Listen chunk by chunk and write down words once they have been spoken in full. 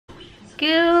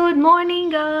Good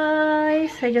morning, guys.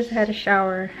 I just had a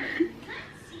shower.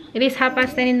 It is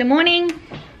 10:30 in the morning,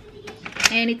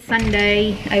 and it's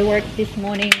Sunday. I worked this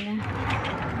morning.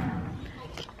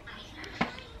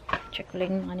 Check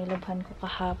lang ang nilabhan ko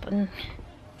kahapon.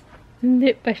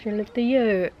 Hindi pa siya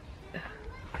latayo.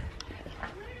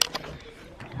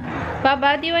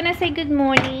 Baba, do you wanna say good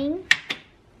morning?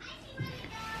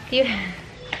 Do you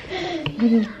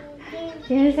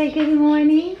wanna say good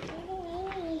morning?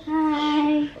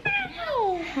 Hi.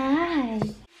 Hi.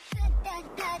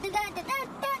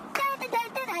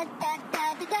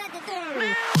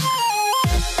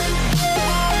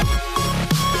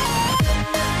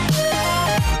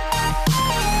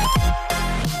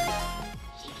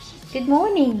 Good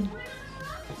morning.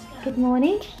 Good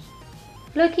morning.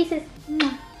 Look, he says.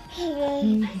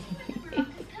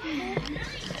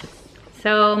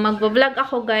 So, magbo-vlog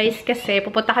ako guys kasi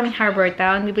pupunta kaming Harbor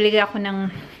Town. Bibili ako ng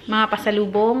mga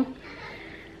pasalubong.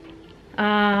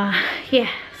 Yeah,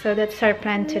 so that's our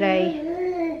plan today.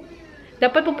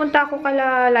 Dapat pupunta ako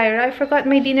kala Lyra. I forgot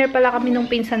may dinner pala kami nung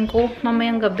pinsan ko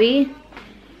mamayang gabi.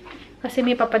 Kasi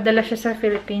may papadala siya sa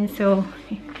Philippines. So,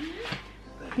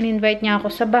 in-invite niya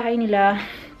ako sa bahay nila.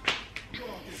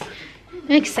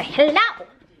 Say hello!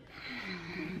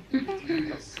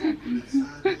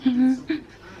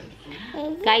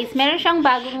 Guys, meron siyang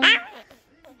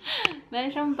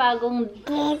bagong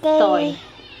toy.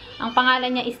 Ang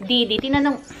pangalan niya is Didi.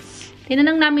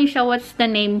 Tinanong namin siya what's the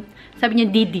name. Sabi niya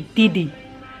Didi.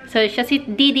 So siya si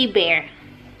Didi Bear.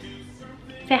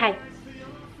 Say hi.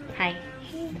 Hi.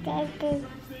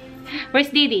 Where's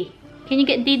Didi? Can you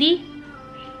get Didi?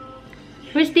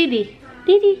 Where's Didi?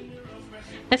 Didi.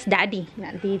 That's Daddy,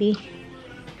 not Didi.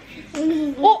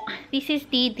 Oh, this is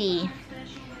Didi.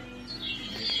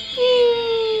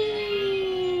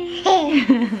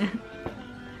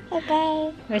 Okay.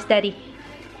 Where's Daddy?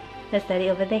 That's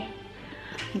Daddy over there.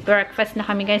 Breakfast na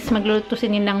kami guys. Magluluto si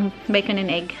ng bacon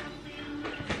and egg.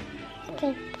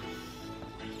 Okay.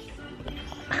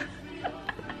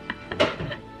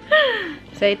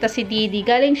 So ito si Didi.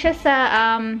 Galing siya sa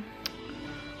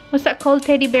what's that called?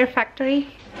 Teddy Bear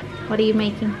Factory. What are you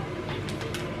making?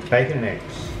 Bacon and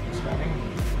eggs.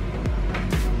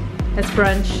 That's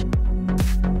brunch.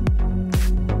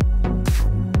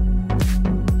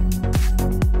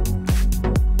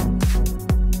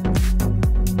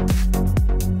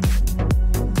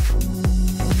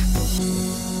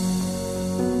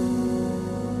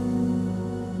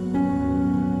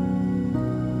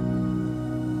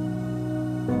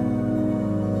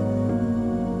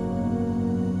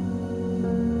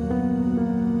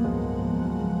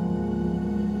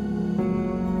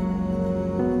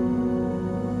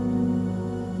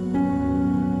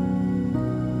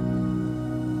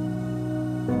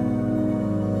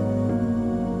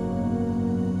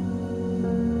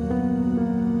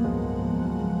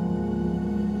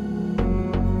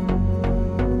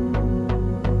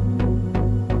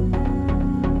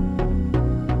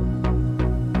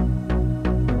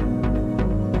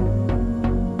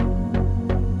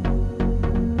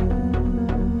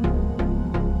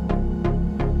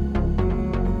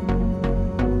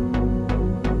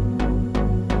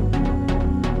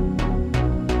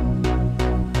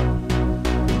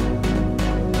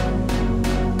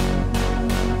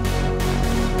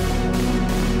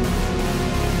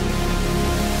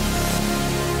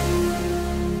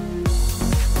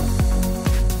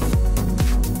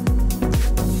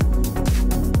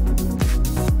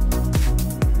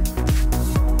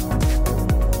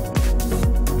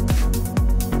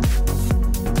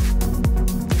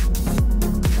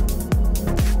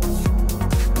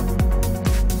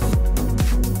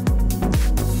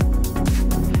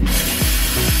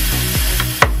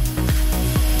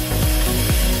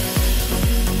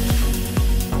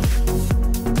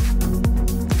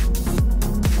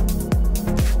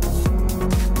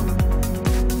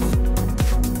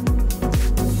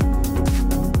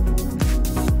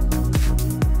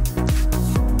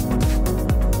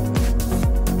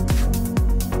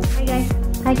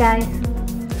 Hi guys.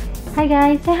 Hi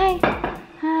guys. Say hi.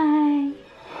 Hi.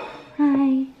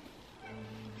 Hi.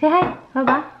 Say hi.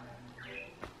 Baba.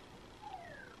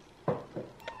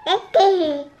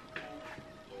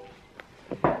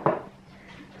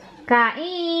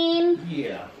 Kain.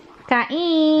 Yeah.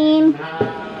 Kain.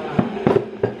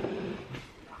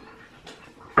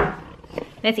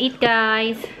 Let's eat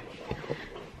guys.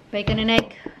 Bacon and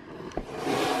egg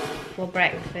for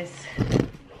breakfast.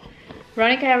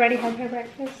 Veronica already had her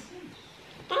breakfast.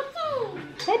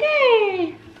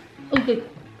 Daddy! Oh, good.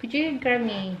 Could you grab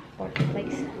me pork,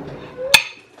 please?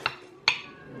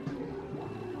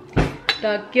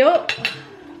 Thank you.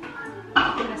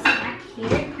 I'm gonna snack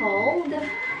here called,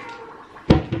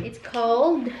 it's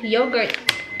called yogurt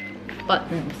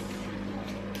buttons.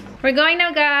 We're going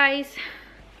now, guys.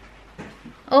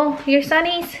 Oh, your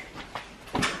Sunnies.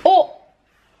 Oh!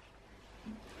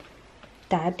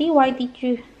 Daddy, why did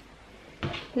you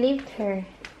leave her?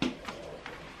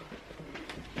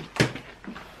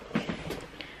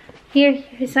 Here,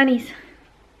 your Sunnies.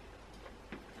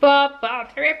 Papa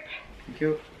trip. Thank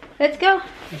you. Let's go.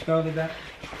 Let's go with that.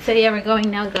 So yeah, we're going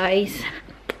now, guys.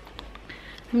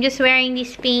 I'm just wearing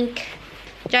this pink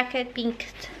jacket, pink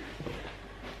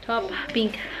top,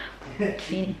 pink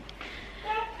beanie.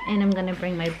 And I'm gonna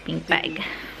bring my pink bag.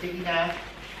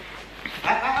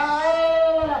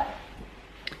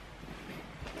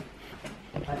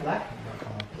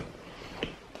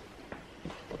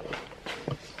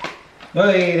 Oh,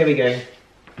 there we go.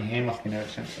 My hand must be no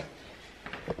sensor.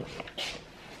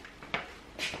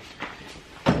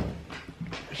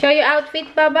 Show your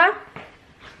outfit, Baba.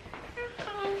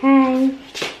 Hi.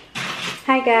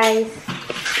 Hi, guys.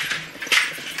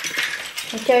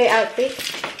 I'll show your outfit.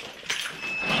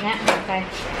 Yeah, okay.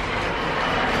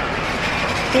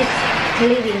 It's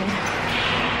living.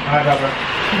 Hi, Barbara.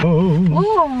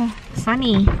 Oh,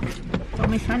 sunny. Oh,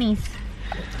 my sunnies.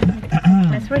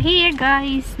 Yes, we're here,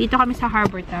 guys. Dito kami sa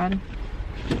Harbor Town.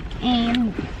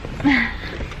 And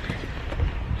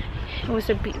it was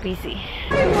a bit busy.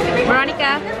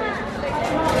 Veronica,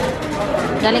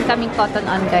 galing kaming Cotton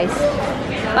On, guys.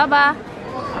 Baba,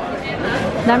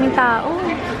 daming tao.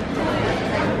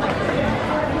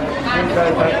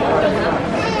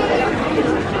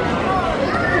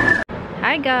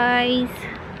 Hi, guys.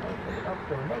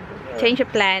 Change of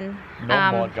plan.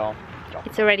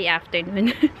 It's already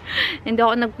afternoon. Hindi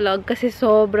ako nag-vlog kasi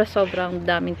sobrang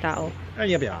daming tao.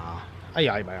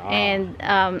 And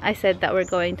I said that we're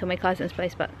going to my cousin's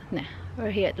place, but nah, we're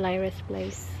here at Lyra's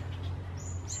place.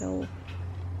 So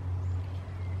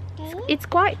it's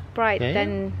quite bright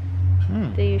than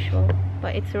the usual,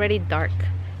 but it's already dark.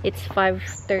 It's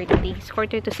 5:30. It's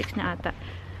 5:45 na ata.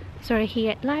 So we're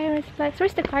here at Lyra's place.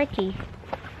 Where's the car key?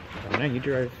 No, you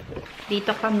drove.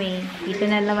 Dito kami. Dito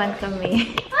na naman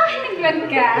kami. Naglan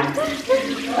ka.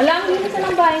 Wala ang dito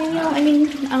sa bahay niyo. I mean,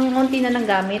 ang unti na ng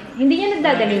gamit. Hindi niya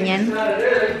nagdadali niyan.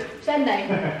 Saan dahil?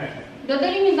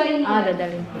 Dadalhin yung dahil niya. Ah,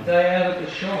 dadalhin.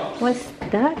 What's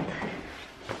that?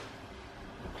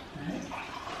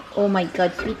 Oh my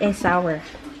God, sweet and sour.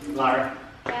 Lara.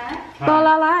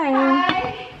 Tolalay.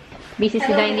 Busy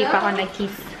si Day, hindi pa ako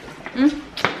nag-kiss.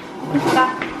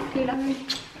 Basta. Okay lang,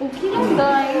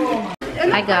 guys.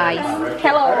 Hi, guys.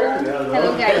 Hello. Hello,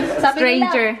 guys.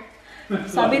 Stranger.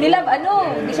 Sabi nila,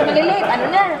 ano, hindi siya malilit. Ano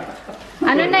na?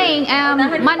 Ano na eh,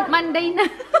 Monday na.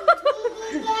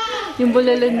 Yung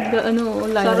bulalon, ano,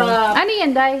 ulan. Sarap. Ano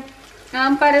yan, Day?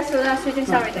 Para sa sweet and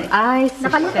sour tayo. Ay,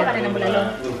 Nakaluto ka na ng bulalong.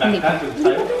 Hindi pa.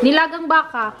 Nilagang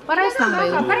baka. Parehas lang ba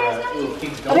yun? Parehas lang yun.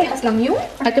 Parehas lang yun?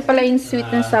 Ito pala yung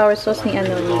sweet and sour sauce ni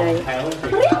ano, ni Day.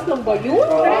 Parehas lang ba yun?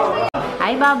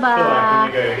 Hi, Baba.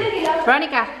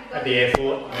 Veronica. At the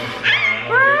airport.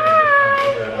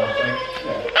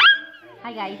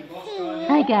 Hi, guys.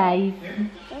 Hi, guys.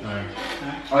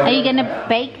 Are you gonna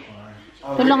bake?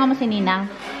 Tulungan mo si Ninang.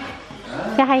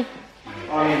 Say hi.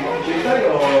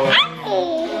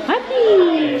 Happy.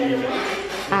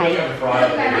 Hi.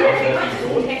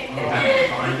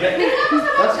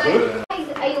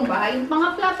 Ayun ba? Yung mga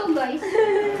plato, guys.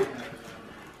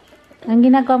 Ang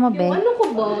ginagawa mo, Be? Ano ko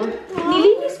ba?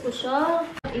 Nilinis ko siya.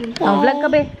 Oh, vlog ka,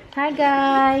 Be. Hi,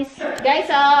 guys. Guys,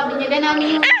 binyagan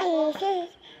namin yung...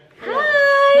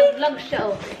 Hi. Nag-vlog siya,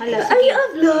 oh. Hala, Ay,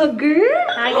 vlogger?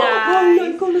 Hi, guys.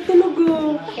 ikaw na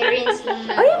talaga. Rinse lang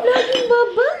na. Ay, vlogging,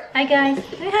 Baba. Hi, guys.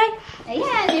 Hi, hi.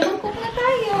 Ayan, i-cook na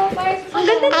tayo. Ang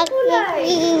ganda ng kulay.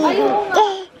 Ayun nga.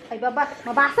 Ay, Baba.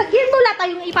 Mabasag yan. Wala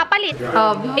tayong ipapalit.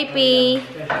 Oh, baby.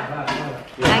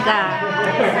 Hi, guys.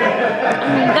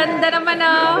 Ang ganda naman,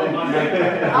 oh.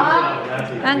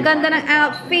 Ang ganda ng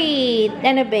outfit.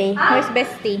 Ano, Be? Where's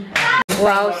Bestie?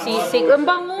 Wow, sisig. Ang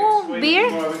bango. Beer?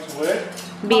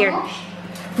 Beer.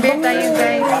 Beer tayo,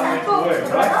 guys.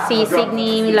 Sisig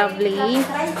ni Lovely.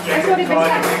 Sorry,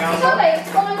 Bessie. Ikaw tayo.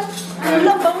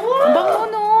 Bango. Bango,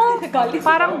 no?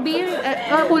 Parang beer.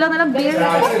 Kulang na lang beer.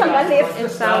 Magalit. And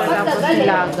sour tapos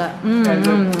ilaga.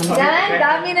 Yan,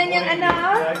 dami na niyang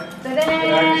ano.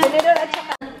 Tadaan! At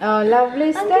saka... Oh,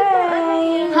 Lovely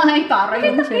stay. Ay, tara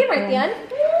yung favorite yan?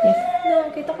 Yes.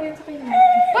 Nakita ko yun sa kanya.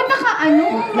 Ba't naka ano?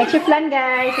 Next plan,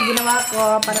 guys. Ginawa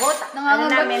ko. Para ano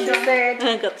namin, dessert.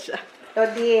 Nagat siya.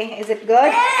 Todi, is it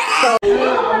good? So,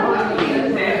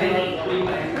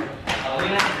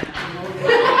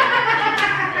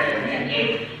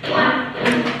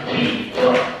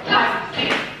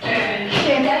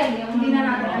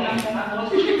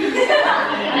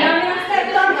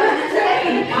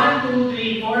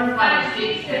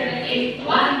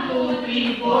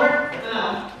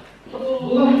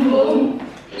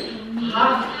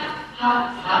 Okay.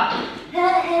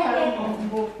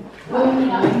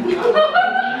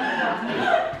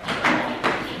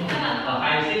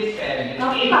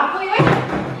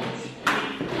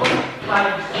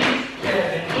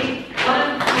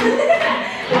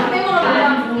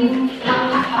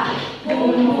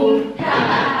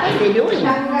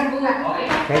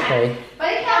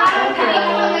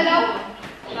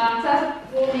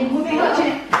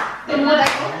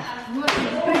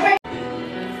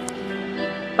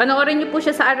 Panoorin niyo po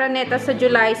siya sa Araneta sa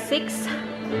July 6.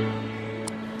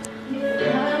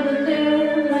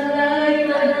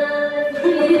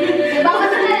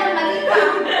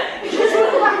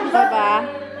 Baba.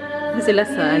 Sila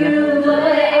sa ano.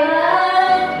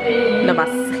 Labas.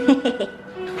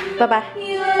 Baba.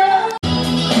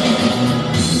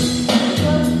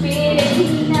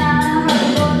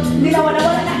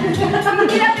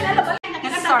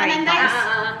 Sorry.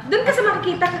 Doon ka sa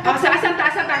makikita ka. Asam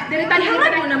ta.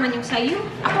 Diretahan mo naman yung sayo.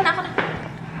 Ako na.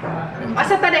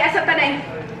 Asam ta day.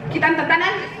 Kita ang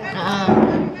tatanan.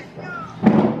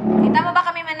 Kita mo ba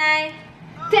kami, Manay?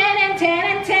 Ten.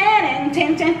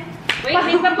 Wait,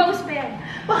 may pa-post pa yan.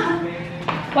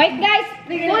 Wait guys,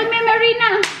 full memory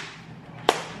na.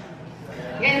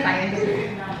 Ganyan tayo.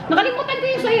 Nakalimutan ko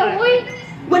yung sayo, uy.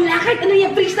 Wala, kahit ano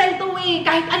yan, freestyle to eh.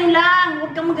 Kahit ano lang.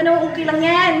 Huwag kang maganaw, okay lang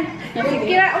yan.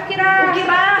 Okay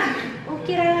ra.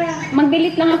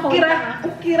 Mag-delete lang ako.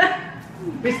 Okay ra.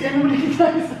 Freestyle mo ulit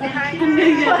tayo sa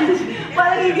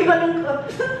parang hindi malungkot.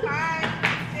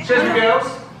 Excuse me, girls.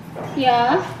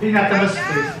 Yeah. Pinatamas,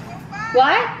 please.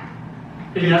 What?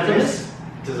 Pinatamas.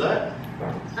 Dessert?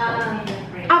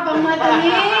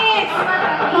 Pangmatamis!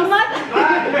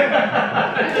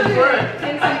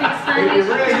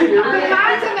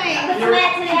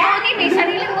 May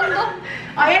sariling mundo.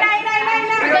 Yan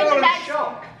na.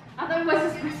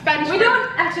 Spanish. We don't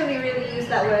actually really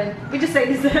use that word. We just say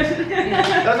dessert.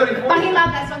 That's what he called it.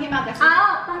 Panghimagas. Panghimagas.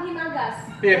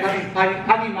 Yeah,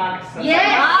 Panimagas.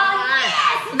 Yes!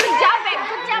 Good job, Ben.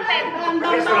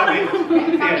 That's what I mean.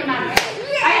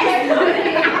 Yeah.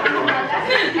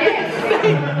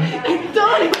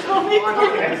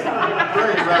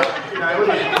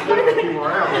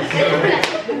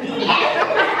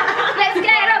 Let's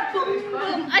get up.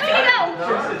 Boom. Sige daw.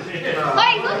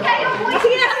 Hoy, doon kayo.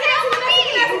 Sige na.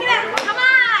 Come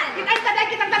on!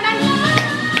 Kita tanan.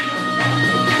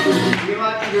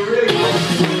 You're really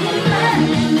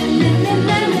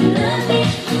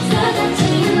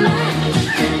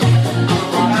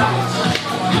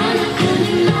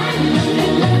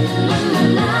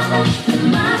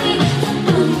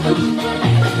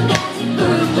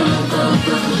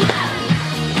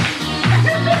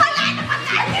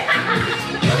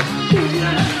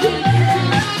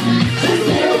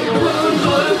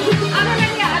Ano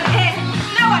nangyari?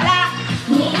 Nawala.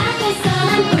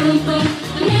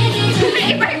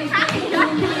 Iba yung sa akin yan.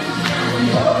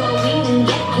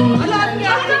 Wala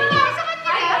niya. Sa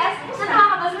kanya. Saan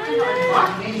nakakabas?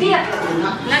 Diyan.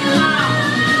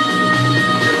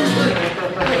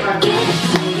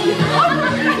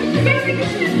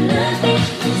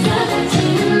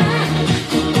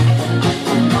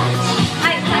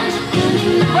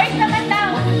 Wait naman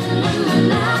daw.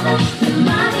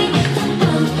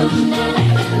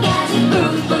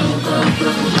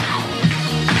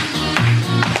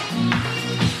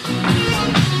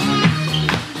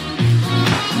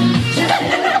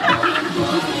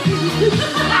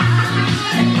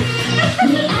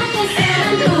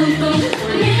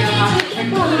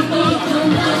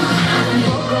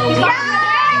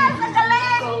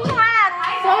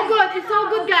 It's so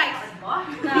good, guys.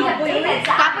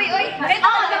 Kapoy, oy.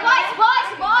 Oh, the boys.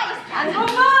 Ano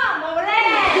mo?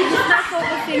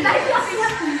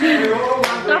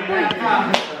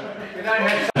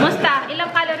 Musta?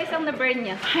 Ilang calories ang na-burn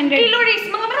niya? 100. Calories.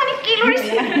 Mga maraming calories.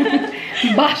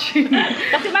 Bashing.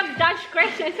 Kasi mag-dash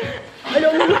question.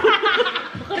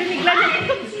 Makarinig lang yan.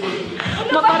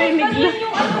 Makarinig lang.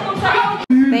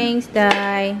 Thanks,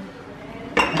 Dai.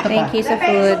 Thank you sa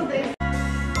food.